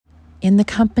In the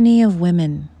Company of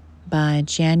Women by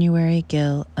January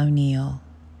Gill O'Neill.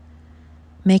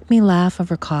 Make me laugh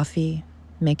over coffee,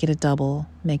 make it a double,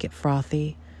 make it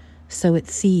frothy, so it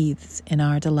seethes in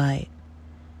our delight.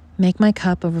 Make my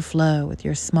cup overflow with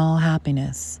your small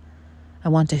happiness. I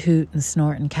want to hoot and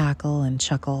snort and cackle and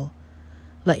chuckle.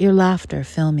 Let your laughter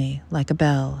fill me like a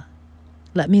bell.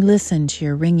 Let me listen to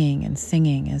your ringing and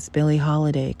singing as Billie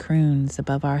Holiday croons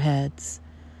above our heads.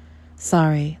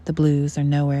 Sorry, the blues are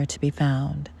nowhere to be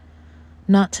found.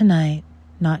 Not tonight,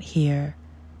 not here.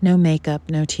 No makeup,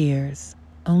 no tears.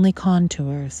 Only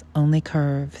contours, only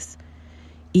curves.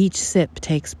 Each sip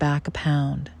takes back a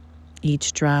pound.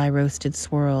 Each dry roasted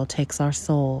swirl takes our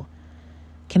soul.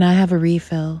 Can I have a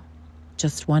refill?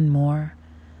 Just one more?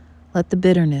 Let the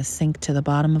bitterness sink to the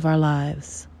bottom of our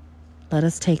lives. Let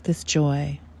us take this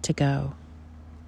joy to go.